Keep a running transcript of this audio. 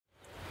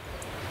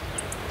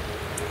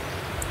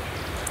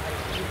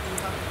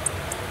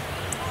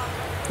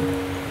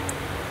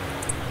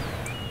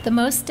The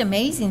most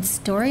amazing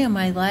story of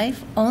my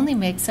life only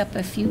makes up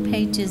a few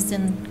pages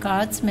in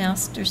God's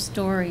master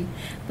story.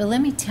 But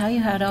let me tell you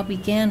how it all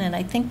began, and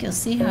I think you'll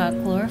see how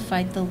it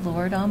glorified the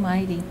Lord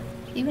Almighty,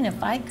 even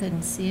if I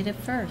couldn't see it at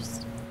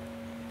first.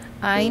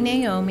 I,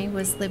 Naomi,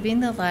 was living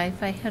the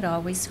life I had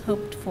always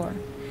hoped for,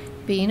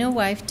 being a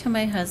wife to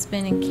my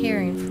husband and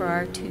caring for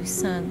our 2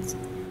 sons.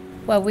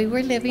 While we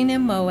were living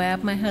in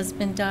Moab, my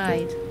husband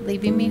died,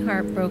 leaving me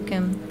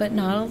heartbroken, but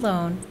not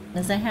alone,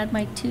 as I had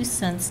my 2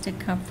 sons to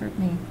comfort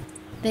me.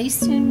 They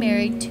soon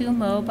married 2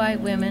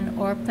 Moabite women,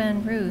 Orpah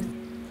and Ruth.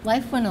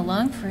 Life went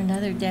along for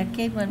another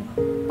decade when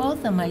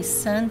both of my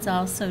sons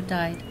also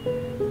died,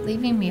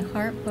 leaving me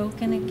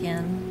heartbroken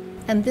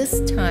again. And this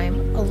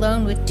time,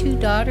 alone with 2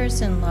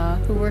 daughters-in-law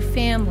who were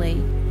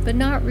family, but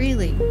not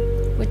really,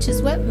 which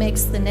is what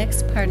makes the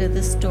next part of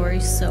the story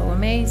so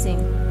amazing.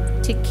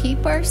 To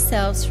keep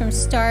ourselves from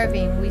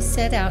starving, we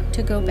set out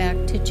to go back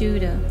to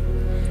Judah.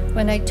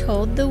 When I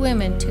told the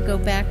women to go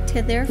back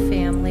to their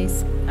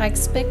families, I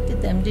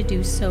expected them to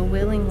do so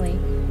willingly.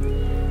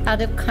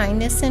 Out of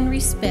kindness and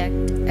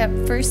respect, at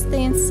first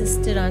they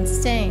insisted on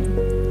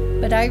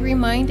staying, but I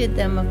reminded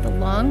them of the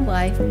long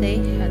life they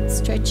had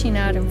stretching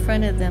out in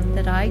front of them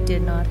that I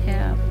did not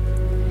have.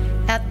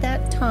 At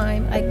that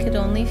time, I could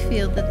only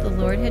feel that the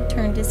Lord had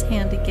turned his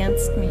hand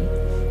against me,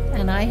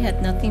 and I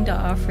had nothing to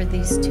offer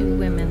these 2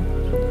 women.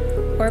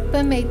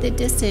 Orpah made the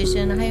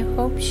decision I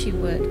hoped she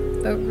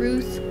would, but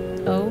Ruth,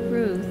 oh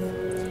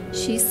Ruth,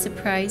 she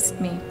surprised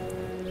me.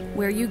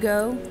 Where you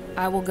go,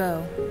 I will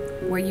go.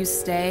 Where you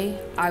stay,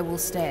 I will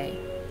stay.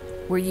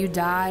 Where you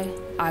die,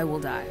 I will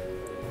die.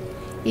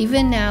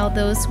 Even now,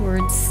 those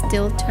words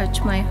still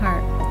touch my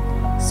heart.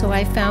 So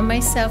I found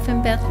myself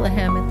in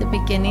Bethlehem at the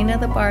beginning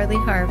of the barley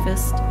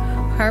harvest,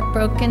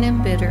 heartbroken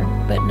and bitter,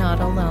 but not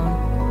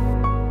alone.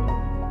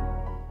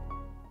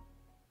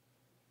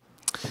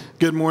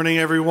 Good morning,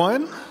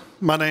 everyone.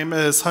 My name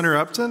is Hunter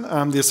Upton.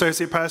 I'm the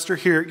associate pastor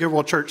here at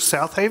Goodwill Church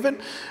South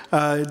Haven.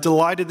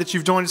 Delighted that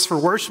you've joined us for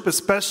worship,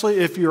 especially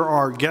if you're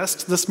our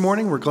guest this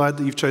morning. We're glad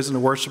that you've chosen to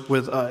worship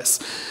with us.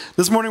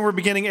 This morning we're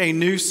beginning a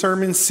new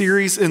sermon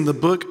series in the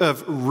book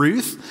of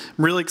Ruth.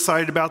 I'm really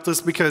excited about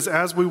this because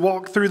as we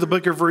walk through the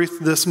book of Ruth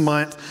this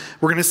month,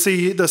 we're going to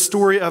see the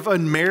story of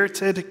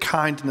unmerited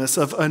kindness,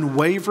 of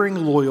unwavering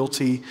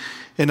loyalty,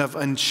 and of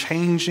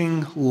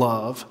unchanging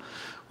love.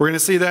 We're going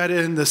to see that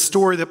in the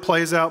story that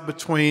plays out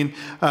between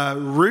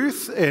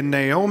Ruth and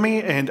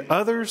Naomi and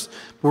others.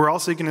 We're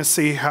also going to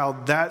see how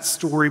that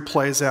story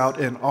plays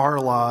out in our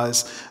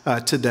lives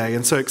today.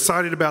 And so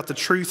excited about the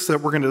truths that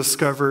we're going to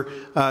discover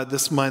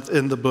this month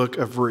in the book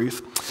of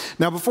Ruth.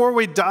 Now, before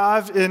we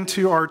dive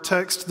into our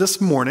text this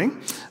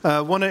morning,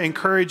 I want to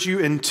encourage you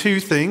in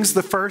 2 things.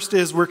 The first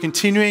is we're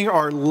continuing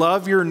our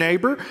Love Your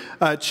Neighbor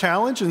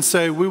challenge. And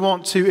so we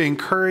want to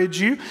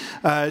encourage you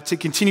to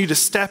continue to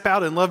step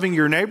out in loving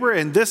your neighbor.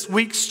 And this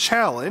week's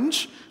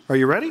challenge, are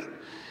you ready?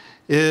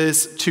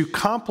 Is to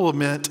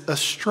compliment a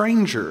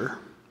stranger.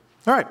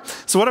 All right,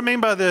 so what I mean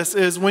by this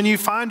is when you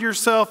find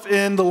yourself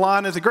in the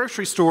line at the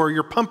grocery store,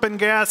 you're pumping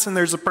gas and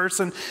there's a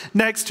person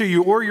next to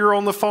you, or you're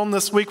on the phone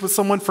this week with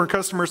someone for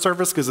customer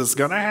service, because it's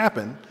going to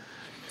happen.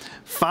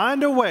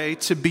 Find a way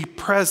to be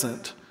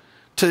present,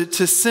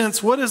 to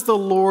sense what is the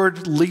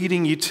Lord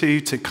leading you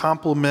to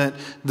compliment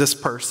this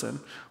person.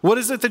 What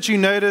is it that you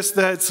notice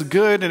that's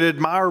good and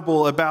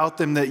admirable about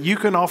them that you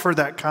can offer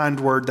that kind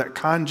word, that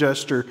kind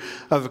gesture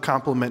of a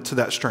compliment to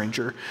that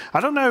stranger? I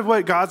don't know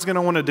what God's going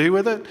to want to do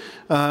with it,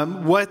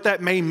 what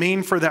that may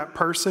mean for that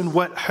person,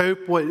 what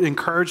hope, what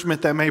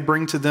encouragement that may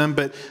bring to them.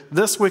 But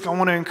this week, I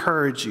want to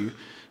encourage you,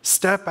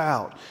 step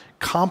out,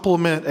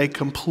 compliment a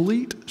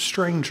complete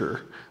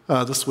stranger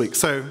this week.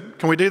 So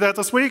can we do that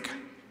this week?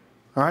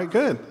 All right,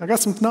 good. I got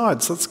some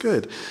nods. That's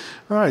good.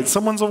 All right,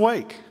 someone's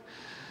awake.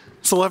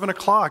 It's 11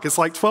 o'clock. It's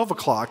like 12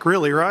 o'clock,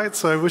 really, right?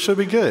 So we should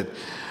be good.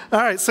 All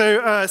right,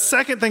 so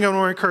second thing I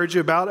want to encourage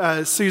you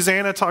about,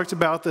 Susanna talked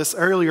about this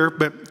earlier,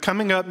 but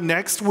coming up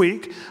next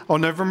week on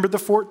November the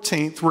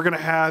 14th, we're going to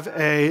have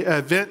an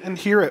event in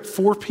here at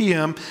 4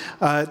 p.m.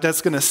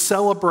 That's going to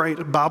celebrate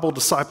Bible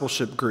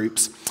discipleship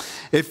groups.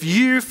 If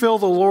you feel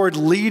the Lord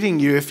leading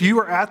you, if you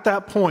are at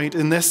that point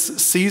in this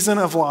season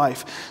of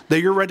life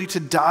that you're ready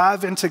to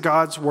dive into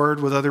God's Word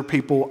with other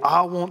people,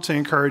 I want to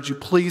encourage you,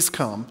 please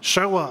come,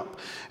 show up,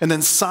 and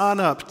then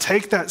sign up.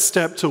 Take that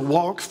step to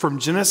walk from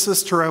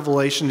Genesis to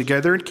Revelation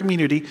together in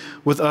community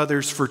with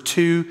others for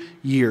 2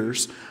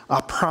 years. I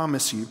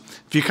promise you.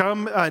 If you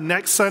come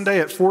next Sunday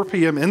at 4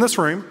 p.m. in this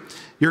room,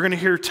 you're going to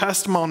hear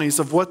testimonies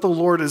of what the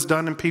Lord has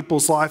done in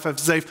people's life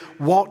as they've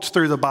walked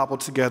through the Bible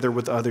together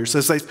with others,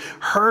 as they've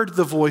heard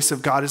the voice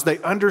of God, as they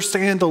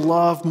understand the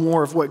love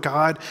more of what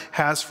God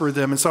has for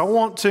them. And so I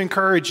want to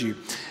encourage you,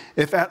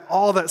 if at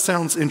all that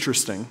sounds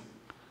interesting,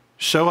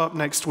 show up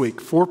next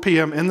week, 4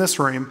 p.m. in this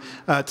room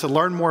to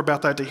learn more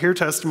about that, to hear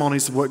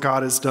testimonies of what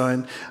God has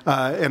done.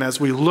 And as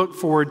we look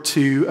forward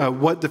to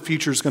what the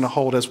future is going to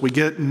hold as we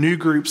get new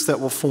groups that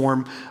will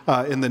form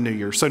in the new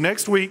year. So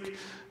next week,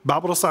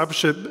 Bible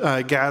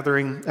Discipleship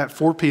gathering at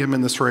 4 p.m.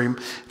 in this room.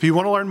 If you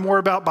want to learn more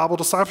about Bible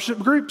Discipleship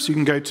groups, you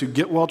can go to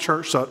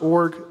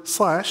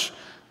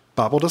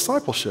getwellchurch.org/Bible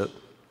Discipleship.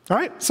 All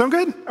right, sound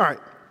good? All right,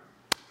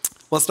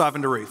 let's dive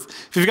into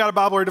Ruth. If you've got a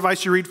Bible or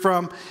device you read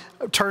from,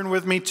 turn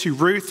with me to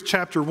Ruth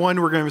chapter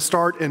 1. We're going to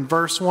start in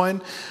verse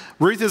 1.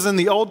 Ruth is in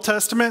the Old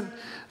Testament.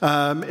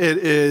 It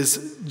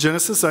is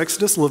Genesis,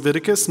 Exodus,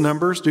 Leviticus,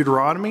 Numbers,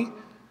 Deuteronomy,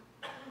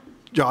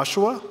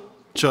 Joshua,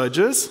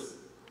 Judges,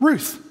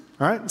 Ruth.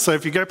 All right, so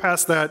if you go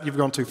past that, you've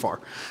gone too far.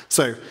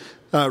 So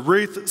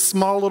Ruth,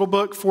 small little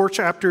book, 4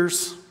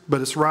 chapters,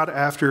 but it's right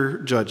after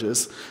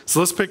Judges. So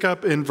let's pick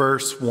up in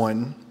verse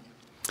 1.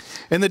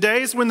 In the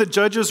days when the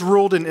judges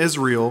ruled in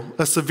Israel,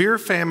 a severe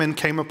famine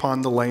came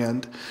upon the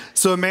land.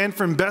 So a man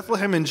from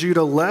Bethlehem in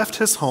Judah left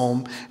his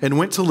home and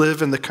went to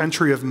live in the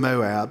country of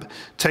Moab,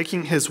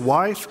 taking his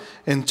wife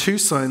and 2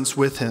 sons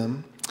with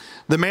him.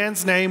 The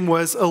man's name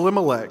was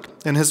Elimelech,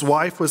 and his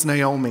wife was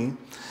Naomi.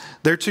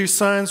 Their 2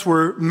 sons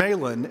were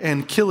Mahlon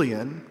and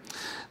Chilion.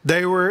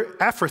 They were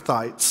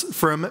Ephrathites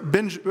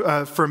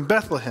from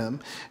Bethlehem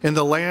in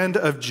the land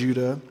of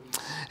Judah.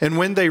 And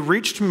when they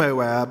reached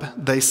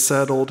Moab, they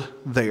settled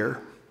there.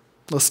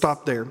 Let's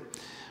stop there.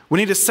 We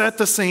need to set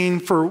the scene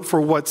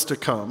for what's to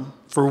come,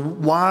 for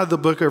why the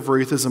book of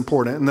Ruth is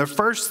important. And the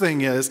first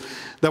thing is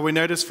that we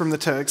notice from the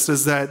text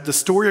is that the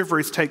story of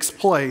Ruth takes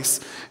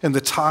place in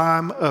the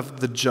time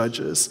of the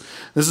judges.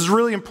 This is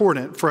really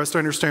important for us to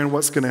understand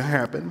what's going to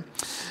happen.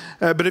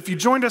 But if you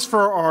joined us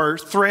for our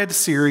Thread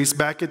series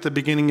back at the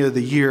beginning of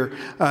the year,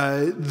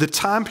 the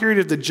time period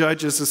of the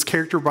Judges is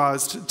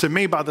characterized to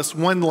me by this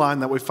one line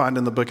that we find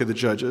in the book of the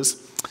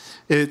Judges.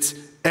 It's,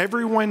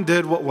 everyone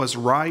did what was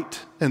right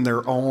in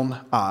their own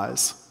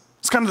eyes.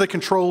 It's kind of the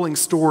controlling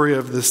story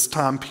of this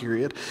time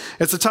period.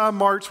 It's a time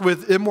marked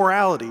with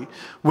immorality,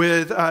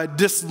 with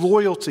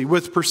disloyalty,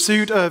 with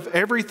pursuit of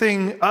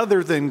everything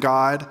other than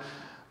God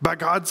by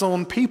God's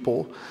own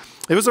people.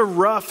 It was a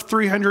rough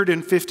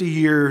 350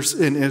 years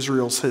in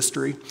Israel's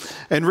history.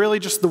 And really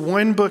just the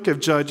one book of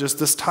Judges,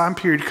 this time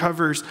period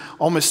covers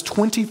almost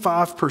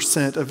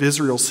 25% of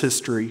Israel's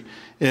history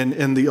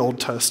in the Old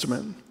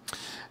Testament.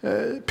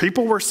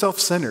 People were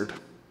self-centered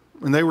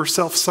and they were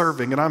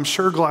self-serving. And I'm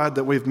sure glad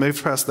that we've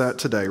moved past that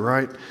today,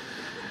 right?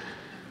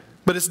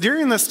 But it's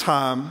during this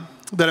time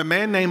that a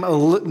man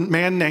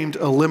named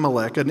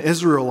Elimelech, an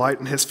Israelite,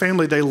 and his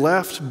family, they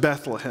left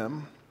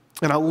Bethlehem.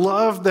 And I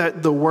love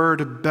that the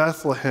word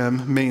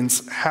Bethlehem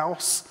means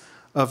house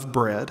of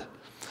bread.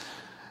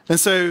 And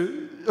so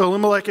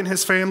Elimelech and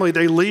his family,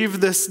 they leave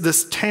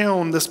this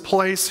town, this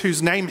place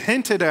whose name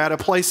hinted at a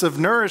place of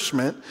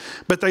nourishment,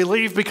 but they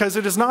leave because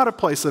it is not a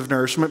place of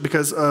nourishment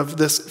because of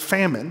this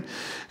famine.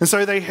 And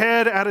so they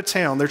head out of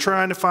town. They're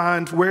trying to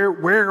find where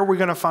are we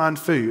going to find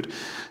food?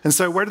 And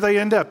so where do they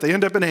end up? They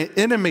end up in an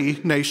enemy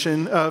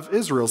nation of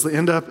Israel's. They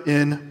end up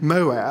in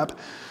Moab.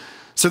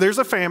 So there's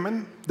a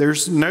famine,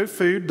 there's no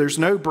food, there's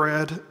no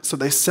bread, so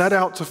they set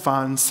out to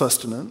find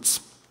sustenance.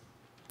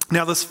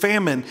 Now this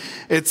famine,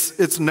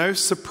 it's no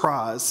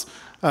surprise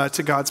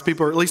to God's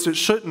people, or at least it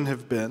shouldn't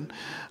have been,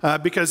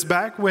 because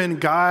back when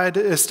God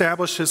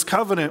established his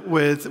covenant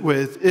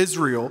with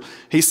Israel,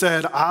 he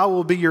said, I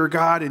will be your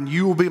God and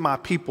you will be my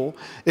people.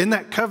 In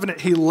that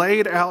covenant, he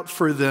laid out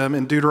for them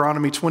in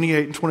Deuteronomy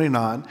 28 and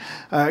 29,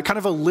 kind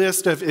of a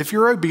list of, if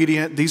you're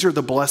obedient, these are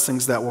the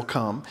blessings that will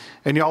come.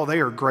 And y'all, they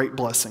are great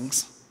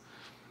blessings.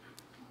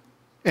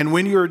 And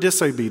when you're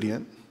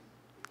disobedient,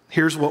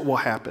 here's what will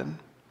happen.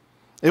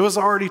 It was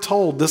already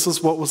told this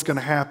is what was going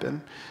to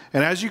happen.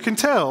 And as you can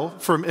tell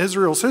from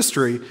Israel's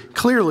history,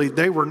 clearly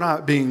they were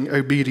not being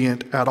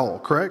obedient at all,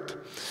 correct?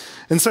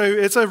 And so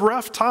it's a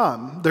rough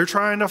time. They're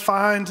trying to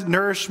find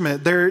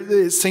nourishment.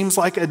 It seems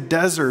like a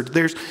desert.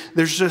 There's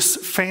just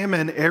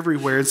famine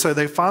everywhere. And so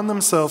they find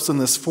themselves in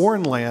this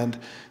foreign land,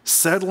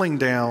 settling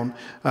down,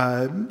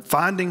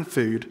 finding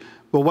food.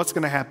 Well, what's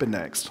going to happen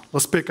next?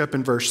 Let's pick up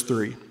in verse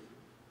 3.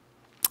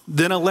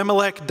 Then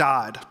Elimelech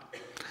died,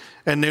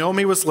 and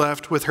Naomi was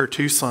left with her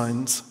 2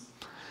 sons.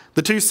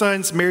 The 2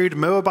 sons married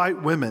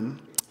Moabite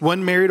women.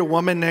 One married a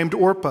woman named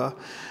Orpah,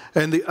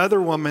 and the other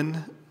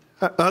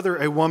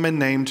a woman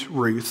named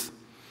Ruth.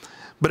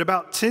 But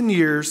about 10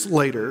 years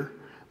later,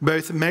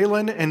 both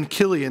Mahlon and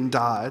Chilion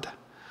died.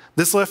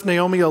 This left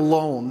Naomi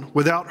alone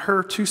without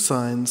her 2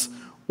 sons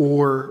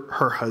or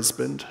her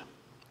husband.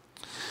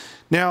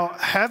 Now,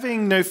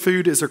 having no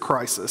food is a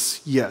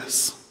crisis,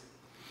 yes.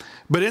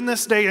 But in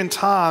this day and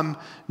time,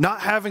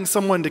 not having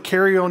someone to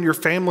carry on your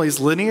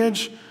family's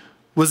lineage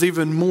was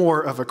even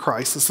more of a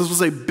crisis. This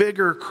was a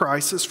bigger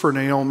crisis for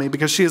Naomi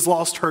because she has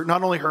lost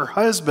not only her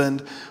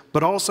husband,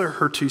 but also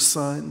her 2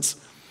 sons.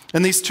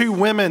 And these 2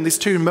 women, these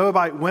 2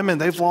 Moabite women,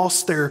 they've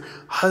lost their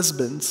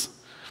husbands.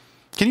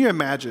 Can you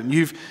imagine?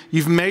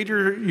 You've made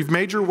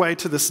your way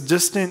to this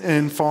distant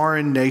and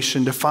foreign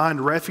nation to find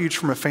refuge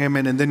from a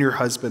famine, and then your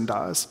husband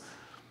dies.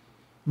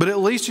 But at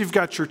least you've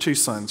got your 2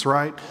 sons,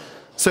 right?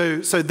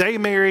 So they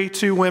marry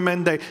two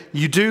women.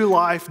 You do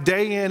life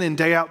day in and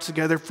day out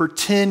together for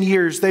 10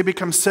 years. They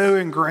become so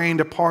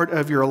ingrained a part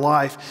of your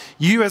life.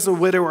 You as a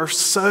widow are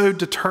so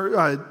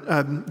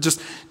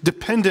just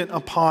dependent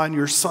upon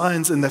your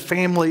sons and the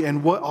family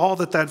and all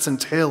that's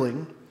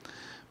entailing.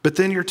 But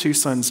then your two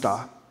sons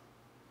die.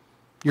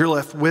 You're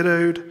left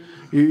widowed.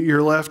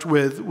 You're left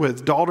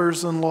with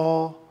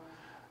daughters-in-law.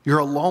 You're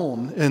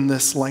alone in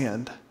this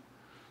land.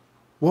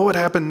 What would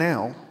happen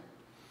now?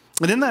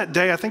 And in that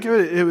day, I think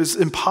it was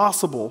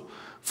impossible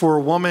for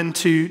a woman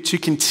to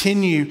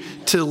continue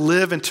to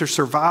live and to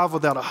survive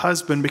without a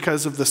husband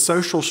because of the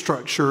social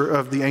structure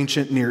of the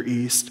ancient Near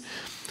East.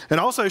 And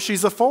also,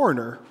 she's a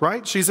foreigner,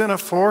 right? She's in a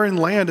foreign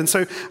land. And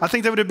so I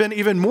think that would have been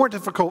even more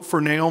difficult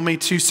for Naomi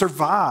to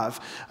survive,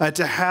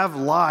 to have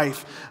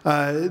life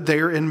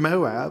there in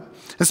Moab.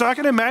 And so I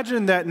can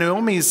imagine that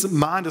Naomi's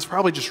mind is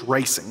probably just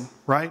racing,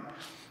 right?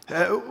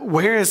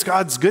 Where is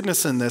God's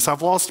goodness in this?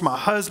 I've lost my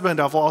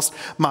husband. I've lost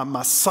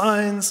my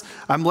sons.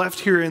 I'm left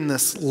here in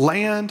this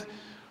land.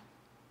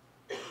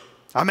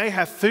 I may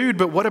have food,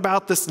 but what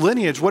about this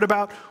lineage? What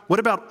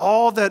about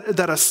all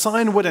that a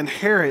son would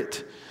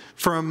inherit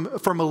from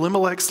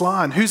Elimelech's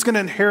line? Who's going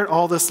to inherit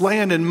all this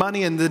land and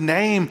money and the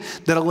name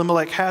that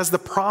Elimelech has, the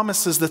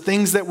promises, the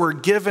things that were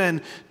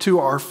given to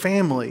our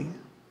family?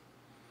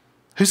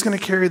 Who's going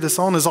to carry this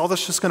on? Is all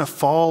this just going to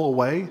fall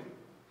away?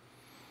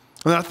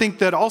 And I think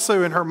that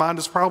also in her mind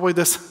is probably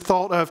this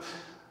thought of,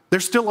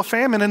 there's still a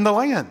famine in the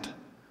land.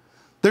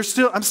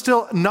 I'm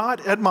still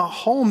not at my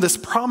home, this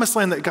promised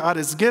land that God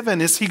has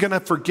given. Is he going to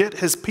forget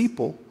his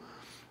people?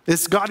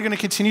 Is God going to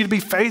continue to be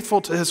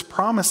faithful to his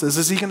promises?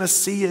 Is he going to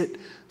see it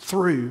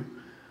through?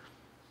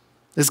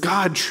 Is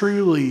God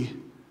truly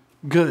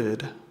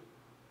good?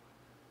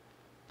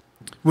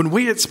 When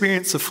we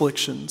experience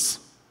afflictions,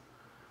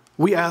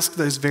 we ask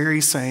those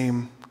very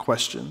same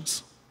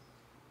questions.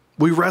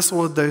 We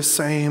wrestle with those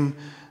same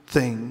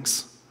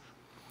things.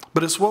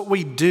 But it's what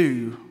we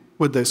do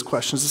with those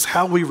questions. It's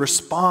how we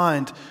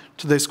respond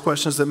to those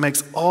questions that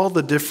makes all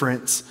the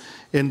difference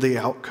in the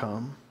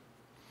outcome.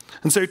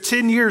 And so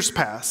 10 years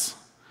pass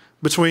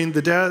between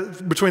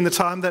the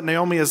time that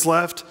Naomi has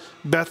left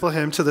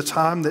Bethlehem to the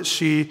time that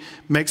she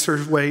makes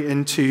her way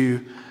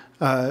into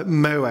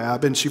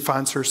Moab and she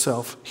finds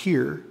herself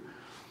here.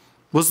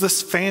 Was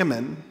this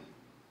famine?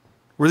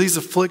 Were these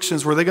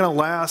afflictions, were they going to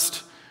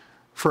last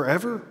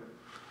forever?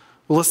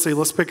 Well, let's see.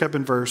 Let's pick up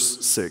in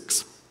verse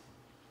 6.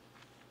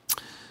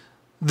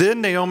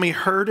 Then Naomi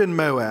heard in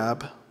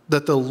Moab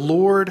that the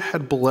Lord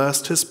had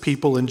blessed his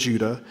people in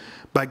Judah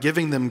by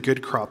giving them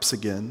good crops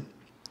again.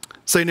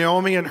 So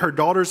Naomi and her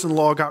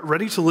daughters-in-law got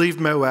ready to leave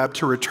Moab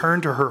to return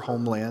to her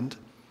homeland.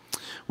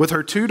 With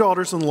her two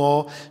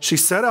daughters-in-law, she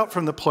set out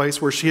from the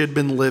place where she had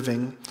been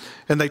living,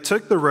 and they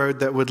took the road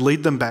that would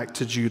lead them back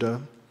to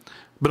Judah.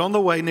 But on the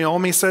way,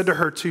 Naomi said to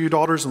her two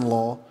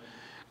daughters-in-law,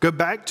 "Go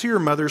back to your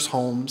mother's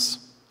homes,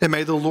 and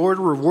may the Lord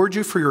reward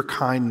you for your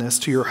kindness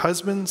to your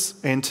husbands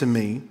and to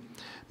me.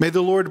 May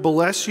the Lord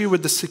bless you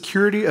with the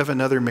security of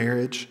another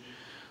marriage."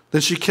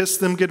 Then she kissed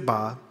them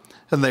goodbye,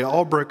 and they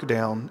all broke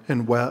down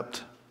and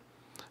wept.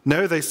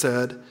 "No," they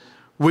said,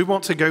 "we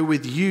want to go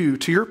with you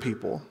to your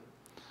people."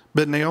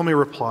 But Naomi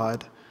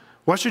replied,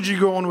 "Why should you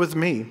go on with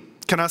me?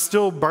 Can I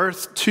still give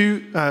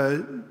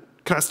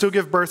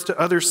birth to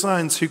other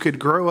sons who could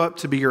grow up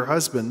to be your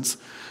husbands?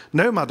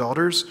 No, my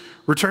daughters,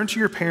 return to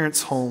your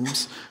parents'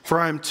 homes, for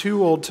I am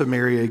too old to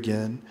marry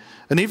again.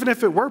 And even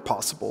if it were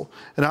possible,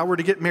 and I were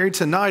to get married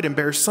tonight and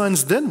bear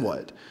sons, then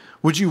what?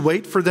 Would you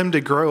wait for them to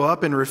grow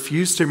up and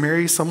refuse to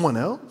marry someone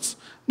else?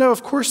 No,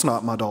 of course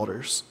not, my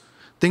daughters.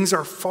 Things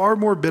are far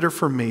more bitter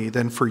for me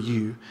than for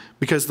you,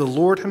 because the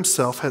Lord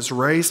himself has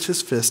raised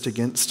his fist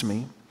against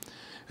me."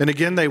 And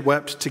again they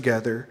wept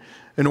together,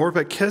 and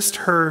Orpah kissed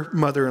her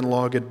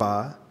mother-in-law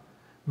goodbye.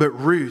 But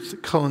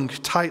Ruth clung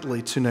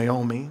tightly to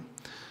Naomi.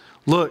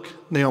 "Look,"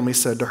 Naomi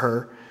said to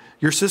her,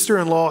 "your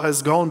sister-in-law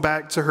has gone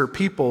back to her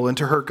people and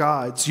to her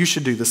gods. You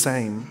should do the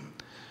same."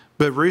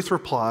 But Ruth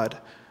replied,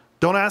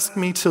 "Don't ask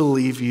me to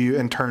leave you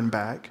and turn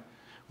back.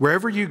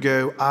 Wherever you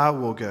go, I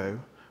will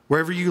go.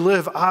 Wherever you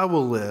live, I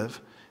will live.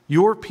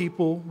 Your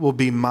people will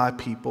be my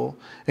people,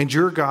 and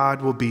your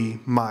God will be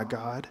my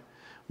God.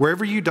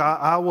 Wherever you die,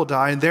 I will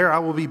die, and there I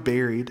will be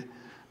buried.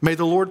 May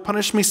the Lord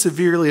punish me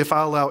severely if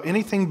I allow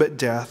anything but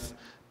death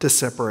to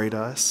separate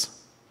us."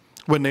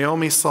 When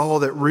Naomi saw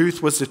that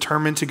Ruth was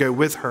determined to go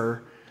with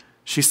her,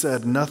 she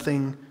said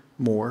nothing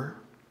more.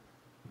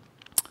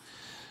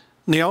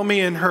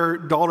 Naomi and her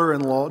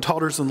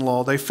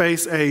daughters-in-law, they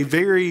face a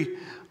very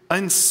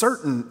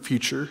uncertain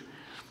future.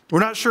 We're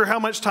not sure how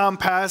much time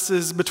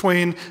passes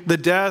between the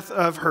death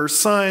of her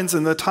sons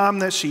and the time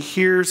that she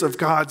hears of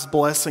God's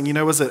blessing.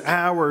 Was it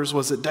hours?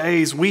 Was it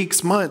days,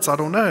 weeks, months? I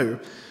don't know.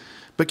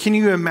 But can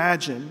you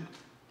imagine?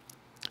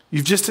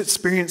 You've just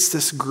experienced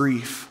this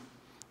grief.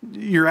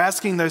 You're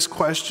asking those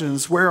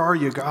questions, where are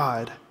you,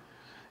 God?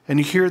 And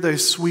you hear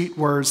those sweet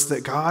words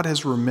that God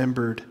has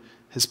remembered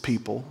his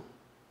people.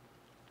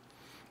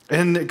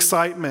 In the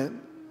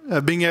excitement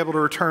of being able to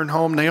return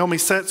home, Naomi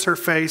sets her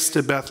face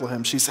to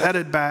Bethlehem. She's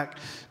headed back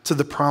to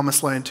the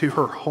promised land, to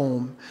her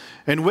home.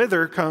 And with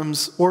her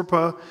comes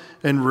Orpah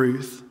and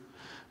Ruth.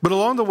 But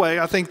along the way,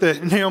 I think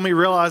that Naomi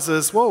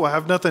realizes, whoa, I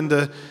have nothing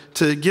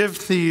to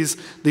give these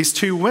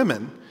two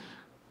women,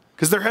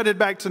 because they're headed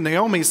back to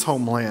Naomi's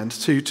homeland,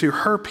 to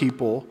her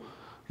people,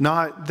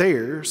 not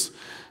theirs.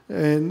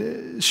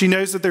 And she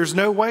knows that there's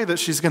no way that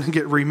she's going to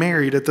get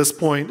remarried at this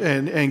point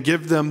and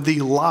give them the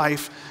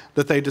life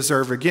that they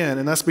deserve again.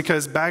 And that's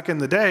because back in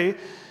the day,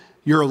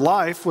 your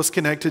life was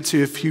connected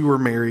to if you were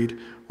married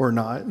or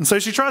not. And so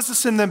she tries to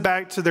send them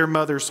back to their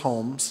mother's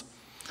homes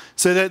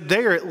so that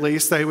there at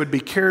least they would be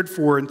cared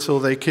for until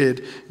they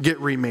could get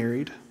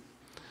remarried.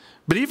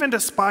 But even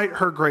despite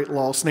her great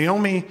loss,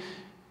 Naomi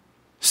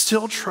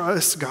still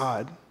trusts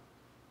God.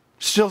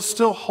 She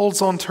still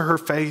holds on to her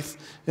faith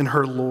in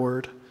her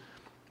Lord,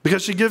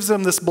 because she gives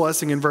them this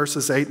blessing in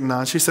verses 8 and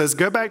 9. She says,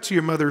 "Go back to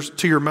your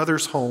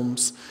mother's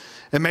homes,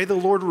 and may the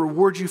Lord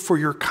reward you for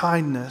your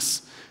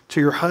kindness to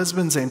your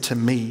husbands and to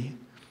me.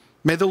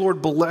 May the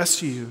Lord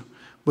bless you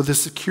with the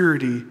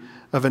security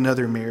of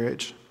another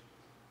marriage."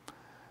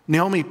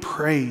 Naomi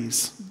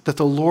prays that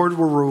the Lord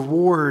will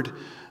reward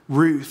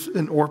Ruth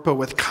and Orpah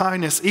with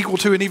kindness equal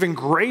to and even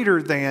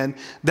greater than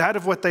that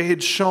of what they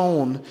had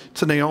shown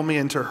to Naomi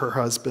and to her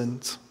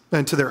husbands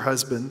and to their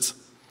husbands.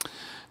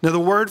 Now, the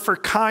word for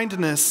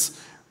kindness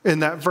in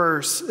that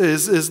verse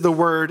is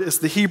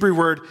the Hebrew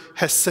word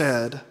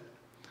hesed.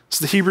 It's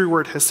the Hebrew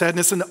word hesed, and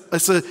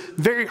it's a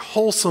very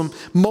wholesome,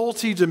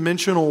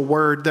 multi-dimensional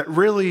word that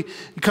really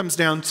comes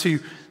down to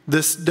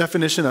this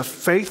definition of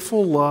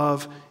faithful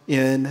love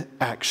in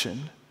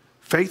action.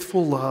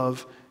 Faithful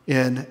love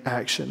in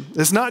action.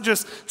 It's not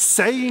just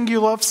saying you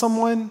love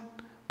someone,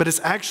 but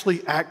it's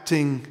actually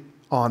acting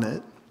on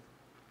it.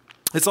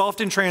 It's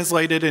often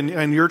translated,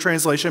 and your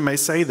translation may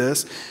say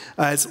this,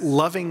 as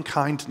loving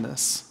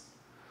kindness.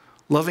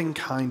 Loving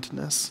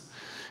kindness.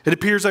 It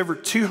appears over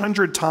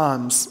 200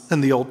 times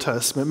in the Old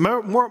Testament,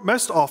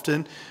 most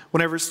often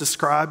whenever it's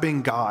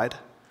describing God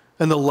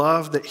and the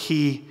love that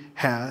he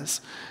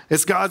has.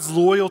 It's God's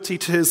loyalty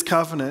to his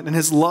covenant and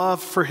his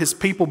love for his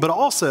people, but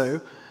also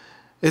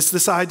it's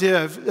this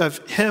idea of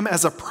him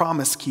as a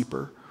promise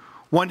keeper,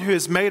 one who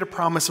has made a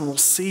promise and will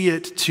see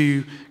it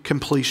to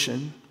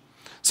completion.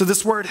 So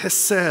this word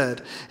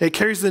hesed, it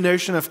carries the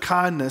notion of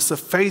kindness, of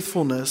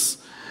faithfulness,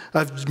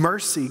 of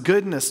mercy,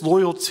 goodness,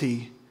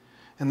 loyalty,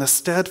 and the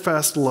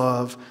steadfast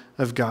love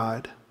of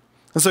God.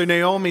 And so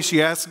Naomi,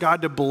 she asks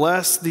God to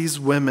bless these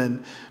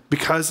women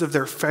because of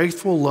their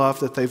faithful love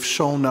that they've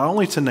shown not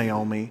only to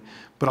Naomi,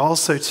 but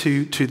also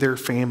to their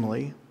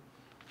family.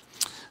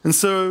 And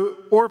so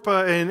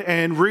Orpah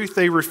and Ruth,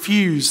 they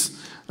refuse,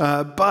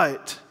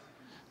 but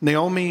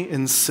Naomi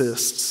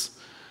insists.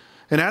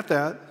 And at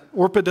that,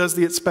 Orpah does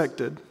the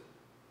expected.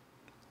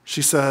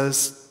 She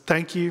says,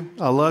 "Thank you,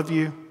 I love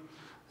you,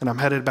 and I'm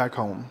headed back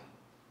home."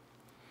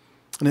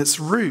 And it's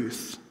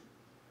Ruth.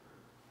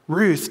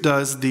 Ruth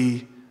does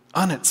the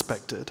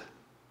unexpected.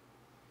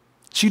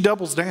 She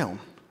doubles down.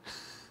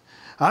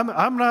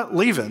 I'm not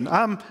leaving.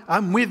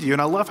 I'm with you.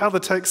 And I love how the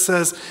text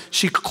says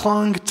she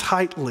clung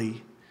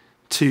tightly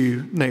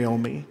to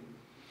Naomi.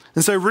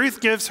 And so Ruth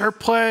gives her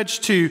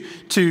pledge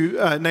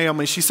to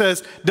Naomi. She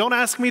says, "Don't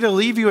ask me to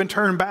leave you and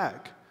turn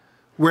back.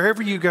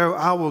 Wherever you go,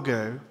 I will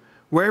go.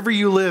 Wherever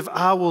you live,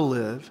 I will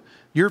live.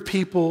 Your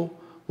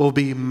people will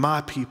be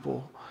my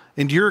people,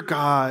 and your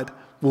God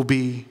will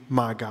be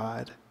my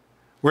God.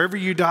 Wherever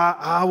you die,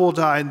 I will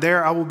die, and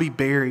there I will be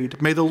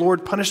buried. May the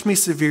Lord punish me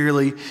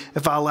severely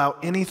if I allow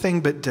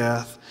anything but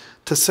death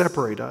to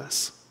separate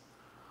us."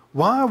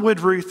 Why would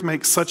Ruth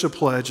make such a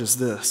pledge as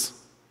this?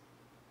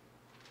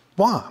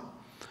 Why?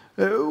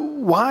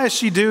 Why is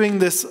she doing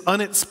this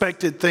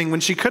unexpected thing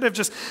when she could have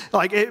just,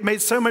 it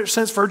made so much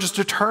sense for her just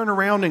to turn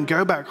around and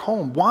go back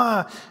home?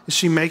 Why is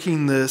she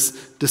making this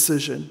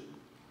decision?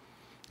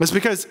 It's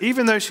because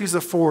even though she's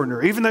a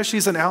foreigner, even though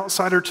she's an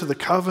outsider to the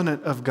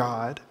covenant of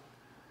God,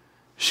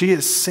 she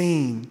has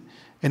seen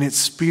and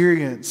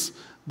experienced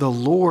the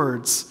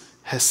Lord's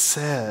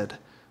hesed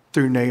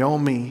through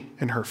Naomi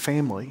and her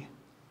family.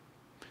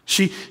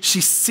 She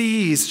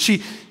sees,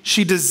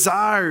 she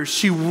desires,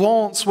 she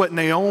wants what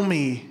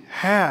Naomi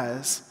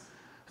has.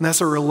 And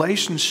that's a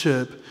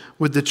relationship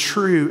with the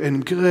true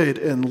and good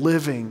and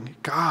living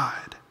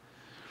God.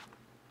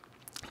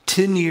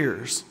 10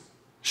 years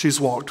she's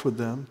walked with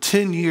them.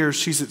 10 years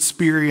she's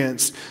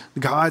experienced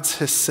God's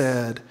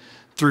hesed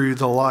through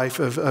the life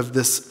of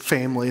this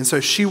family. And so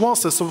she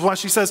wants this. So that's why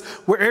she says,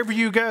 wherever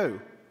you go,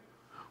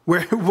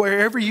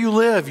 wherever you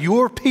live,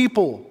 your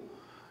people,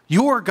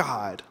 your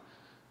God,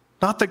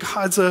 not the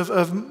gods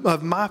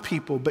of my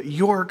people, but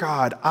your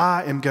God,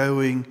 I am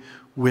going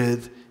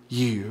with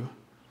you.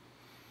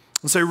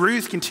 And so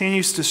Ruth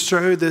continues to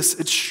show this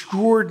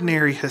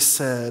extraordinary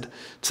hesed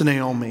to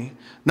Naomi,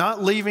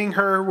 not leaving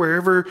her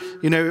wherever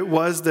it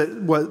was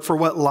for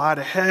what lied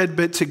ahead,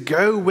 but to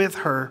go with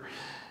her.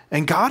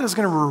 And God is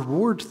going to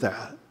reward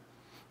that.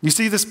 You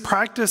see, this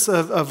practice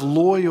of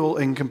loyal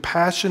and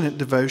compassionate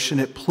devotion,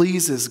 it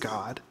pleases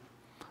God.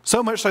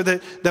 So much so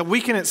that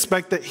we can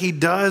expect that he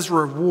does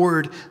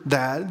reward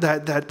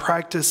that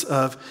practice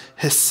of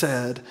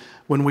hesed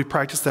when we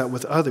practice that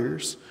with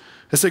others.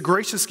 It's a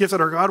gracious gift that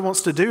our God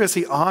wants to do as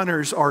he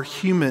honors our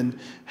human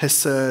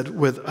hesed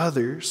with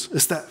others.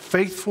 It's that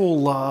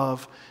faithful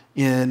love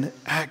in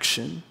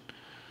action.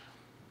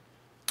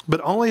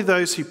 But only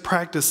those who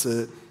practice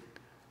it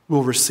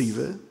will receive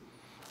it.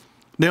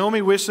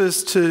 Naomi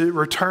wishes to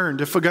return,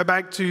 to go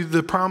back to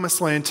the promised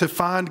land, to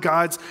find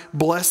God's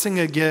blessing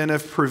again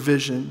of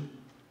provision.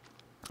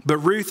 But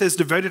Ruth has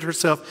devoted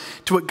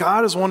herself to what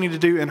God is wanting to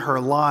do in her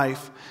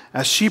life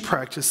as she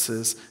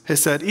practices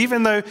hesed,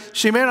 even though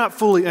she may not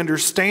fully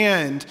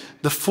understand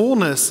the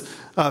fullness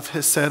of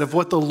hesed, of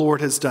what the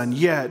Lord has done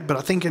yet. But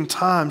I think in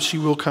time she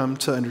will come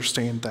to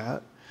understand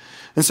that.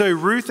 And so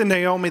Ruth and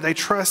Naomi, they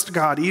trust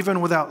God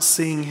even without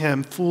seeing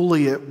him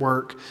fully at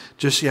work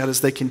just yet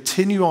as they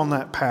continue on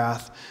that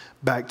path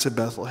back to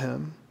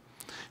Bethlehem.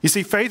 You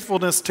see,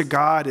 faithfulness to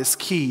God is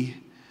key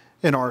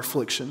in our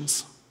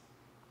afflictions.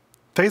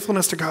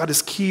 Faithfulness to God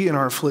is key in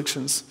our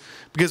afflictions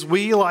because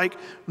we, like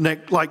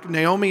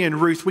Naomi and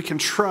Ruth, we can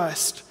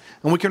trust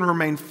and we can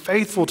remain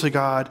faithful to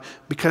God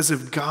because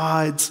of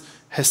God's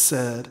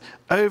hesed.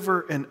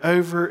 Over and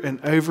over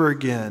and over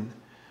again,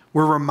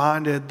 we're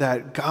reminded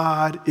that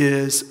God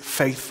is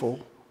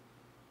faithful.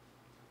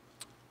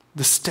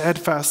 The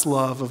steadfast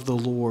love of the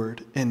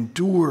Lord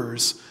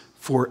endures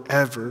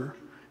forever.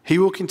 He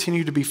will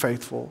continue to be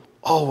faithful,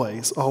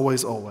 always,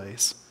 always,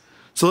 always.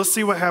 So let's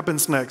see what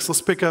happens next.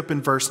 Let's pick up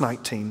in verse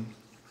 19.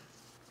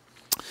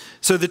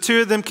 So the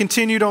two of them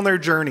continued on their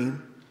journey.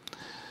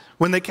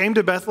 When they came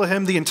to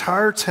Bethlehem, the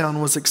entire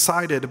town was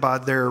excited by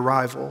their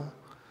arrival.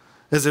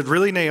 Is it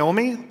really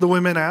Naomi? The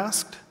women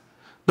asked.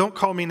 Don't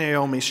call me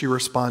Naomi, she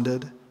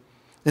responded.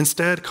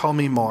 Instead, call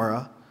me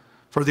Mara,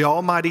 for the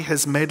Almighty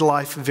has made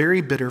life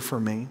very bitter for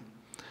me.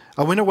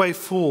 I went away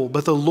full,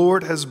 but the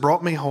Lord has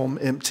brought me home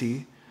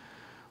empty.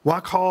 Why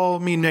call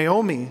me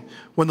Naomi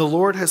when the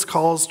Lord has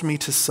caused me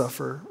to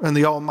suffer and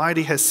the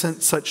Almighty has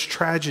sent such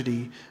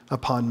tragedy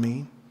upon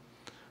me?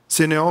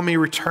 So Naomi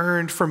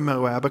returned from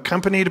Moab,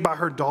 accompanied by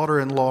her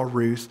daughter-in-law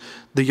Ruth,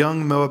 the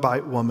young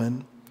Moabite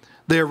woman.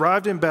 They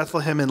arrived in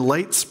Bethlehem in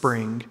late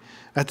spring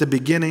at the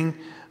beginning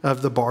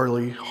of the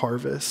barley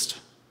harvest.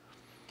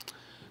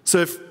 So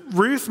if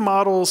Ruth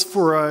models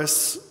for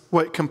us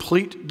what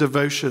complete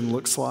devotion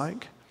looks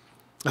like,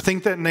 I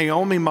think that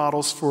Naomi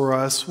models for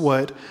us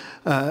what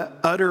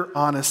utter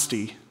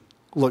honesty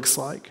looks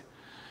like.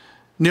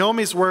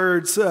 Naomi's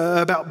words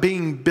about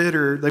being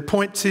bitter, they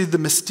point to the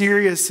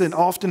mysterious and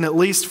often, at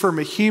least from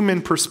a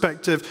human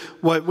perspective,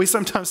 what we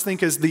sometimes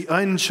think is the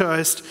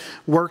unjust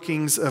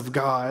workings of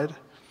God.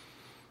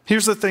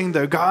 Here's the thing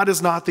though, God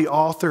is not the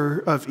author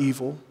of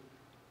evil.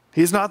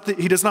 He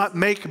does not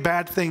make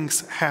bad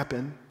things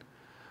happen.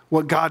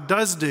 What God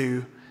does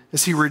do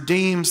is he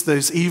redeems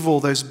those evil,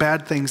 those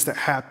bad things that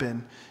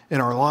happen in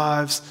our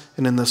lives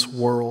and in this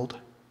world.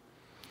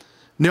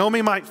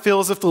 Naomi might feel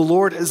as if the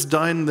Lord has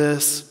done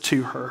this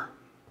to her.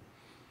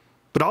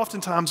 But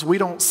oftentimes we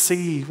don't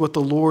see what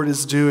the Lord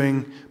is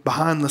doing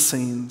behind the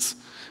scenes,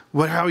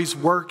 how he's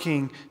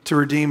working to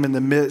redeem in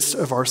the midst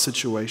of our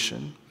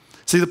situation.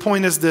 See, the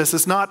point is this,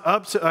 it's not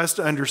up to us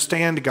to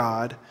understand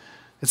God.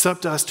 It's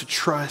up to us to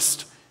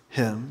trust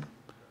him.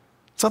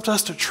 It's up to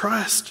us to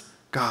trust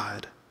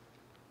God.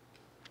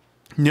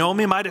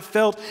 Naomi might have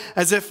felt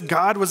as if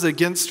God was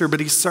against her, but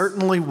he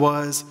certainly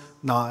was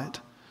not.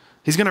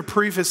 He's going to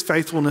prove his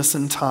faithfulness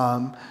in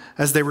time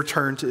as they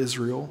return to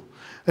Israel.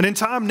 And in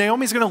time,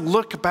 Naomi's going to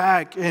look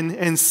back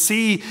and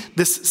see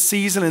this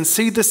season and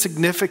see the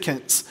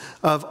significance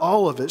of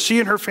all of it. She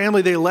and her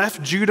family, they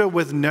left Judah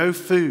with no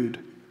food.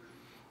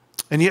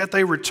 And yet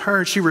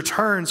she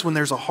returns when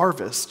there's a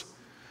harvest.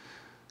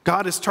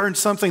 God has turned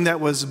something that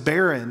was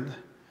barren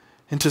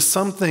into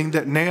something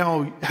that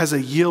now has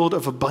a yield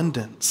of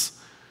abundance.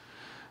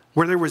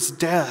 Where there was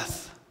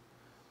death,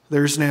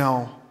 there's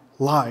now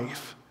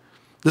life.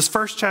 This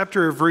first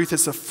chapter of Ruth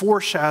is a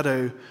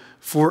foreshadow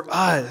for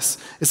us.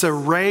 It's a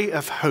ray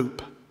of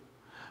hope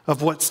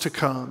of what's to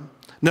come.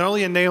 Not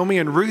only in Naomi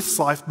and Ruth's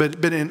life,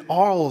 but in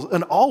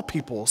all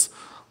people's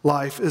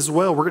life as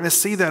well. We're going to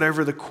see that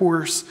over the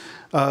course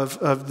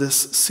of this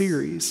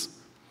series.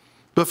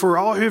 But for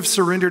all who have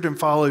surrendered and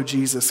followed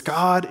Jesus,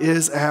 God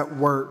is at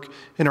work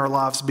in our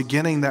lives,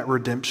 beginning that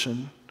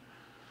redemption.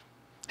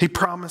 He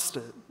promised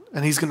it,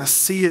 and he's going to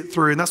see it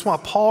through. And that's why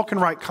Paul can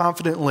write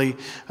confidently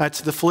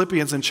to the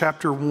Philippians in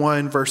chapter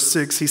 1, verse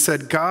 6. He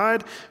said,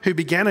 God, who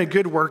began a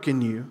good work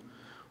in you,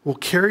 will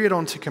carry it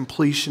on to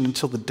completion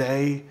until the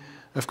day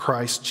of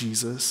Christ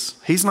Jesus.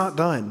 He's not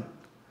done.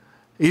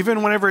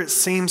 Even whenever it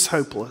seems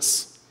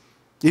hopeless,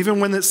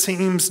 even when it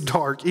seems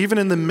dark, even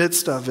in the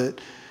midst of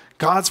it,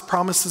 God's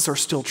promises are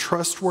still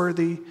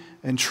trustworthy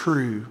and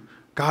true.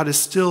 God is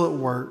still at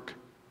work.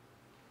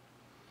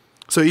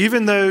 So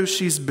even though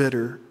she's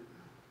bitter,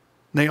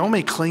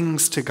 Naomi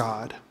clings to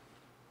God.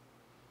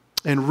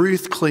 And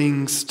Ruth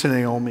clings to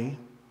Naomi.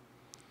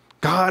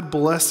 God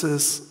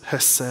blesses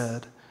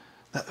Hesed,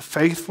 That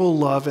faithful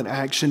love in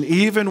action,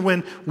 even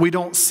when we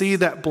don't see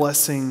that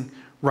blessing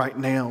right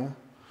now.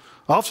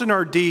 Often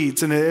our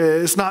deeds, and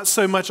it's not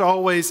so much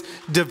always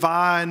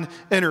divine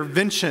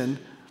intervention,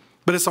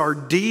 but it's our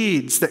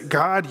deeds that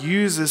God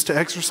uses to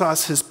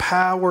exercise his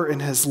power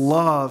and his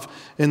love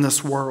in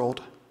this world.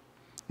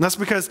 And that's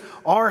because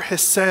our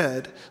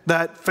hesed,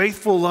 that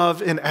faithful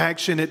love in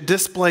action, it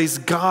displays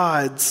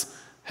God's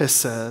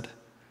hesed,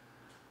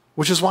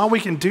 which is why we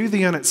can do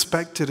the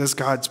unexpected as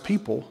God's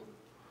people.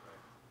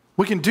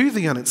 We can do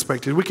the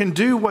unexpected. We can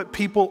do what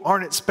people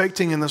aren't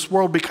expecting in this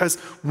world because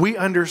we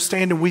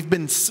understand and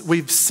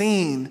we've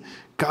seen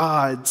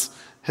God's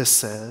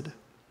hesed.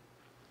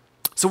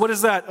 So what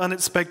is that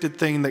unexpected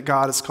thing that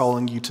God is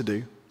calling you to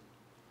do?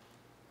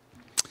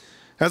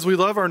 As we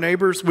love our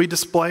neighbors, we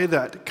display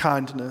that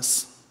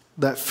kindness,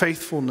 that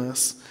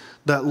faithfulness,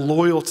 that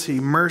loyalty,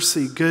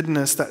 mercy,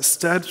 goodness, that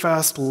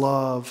steadfast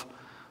love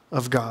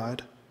of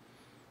God.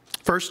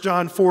 1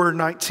 John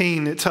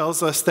 4:19, it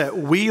tells us that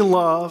we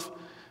love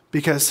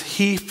because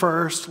he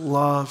first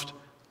loved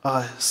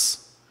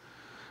us.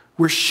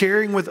 We're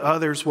sharing with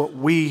others what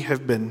we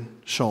have been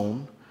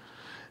shown.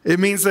 It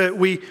means that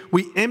we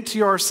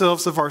empty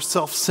ourselves of our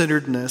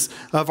self-centeredness,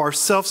 of our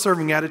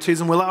self-serving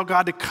attitudes, and we allow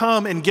God to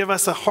come and give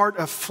us a heart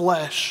of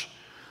flesh,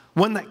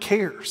 one that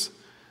cares,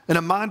 and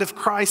a mind of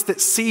Christ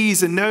that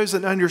sees and knows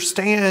and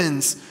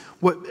understands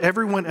what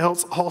everyone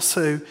else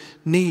also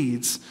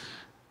needs.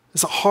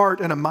 It's a heart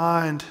and a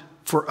mind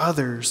for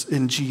others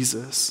in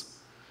Jesus.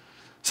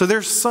 So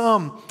there's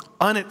some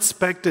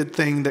unexpected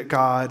thing that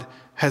God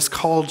has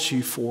called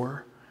you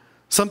for,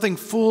 something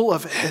full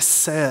of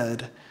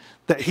hesed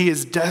that he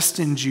has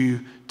destined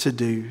you to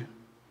do.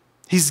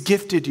 He's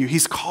gifted you.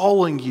 He's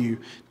calling you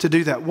to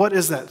do that. What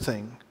is that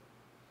thing?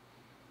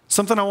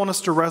 Something I want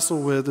us to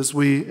wrestle with as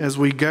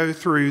we go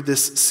through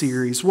this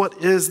series.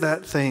 What is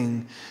that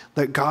thing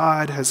that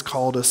God has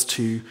called us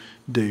to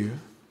do?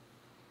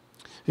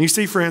 And you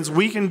see, friends,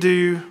 we can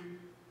do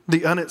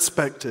the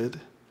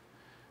unexpected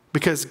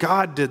because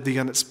God did the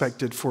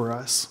unexpected for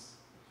us.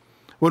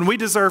 When we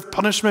deserve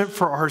punishment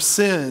for our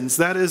sins,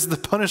 that is the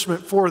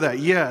punishment for that.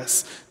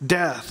 Yes,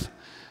 death.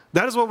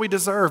 That is what we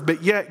deserve.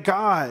 But yet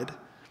God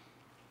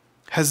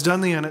has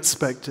done the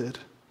unexpected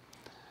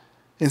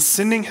in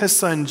sending his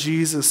son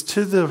Jesus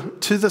to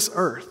this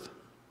earth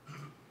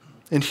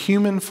in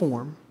human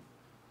form,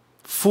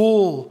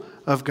 full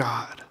of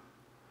God,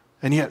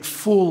 and yet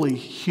fully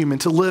human,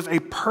 to live a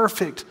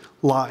perfect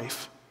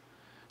life.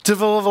 To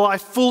live a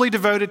life fully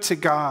devoted to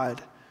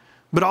God,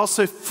 but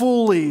also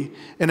fully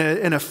in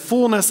a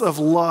fullness of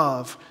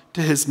love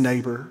to his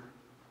neighbor.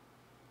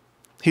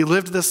 He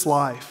lived this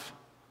life,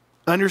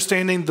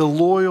 understanding the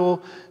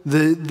loyal,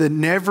 the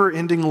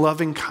never-ending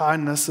loving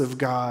kindness of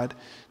God,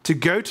 to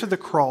go to the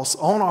cross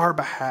on our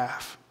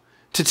behalf,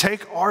 to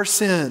take our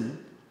sin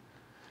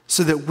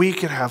so that we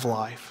could have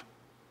life.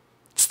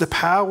 It's the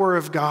power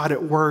of God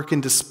at work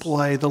and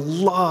display, the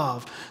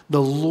love,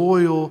 the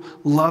loyal,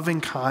 loving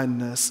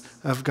kindness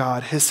of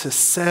God. His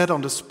hesed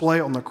on display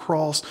on the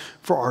cross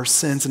for our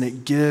sins, and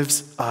it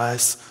gives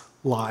us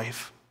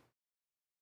life.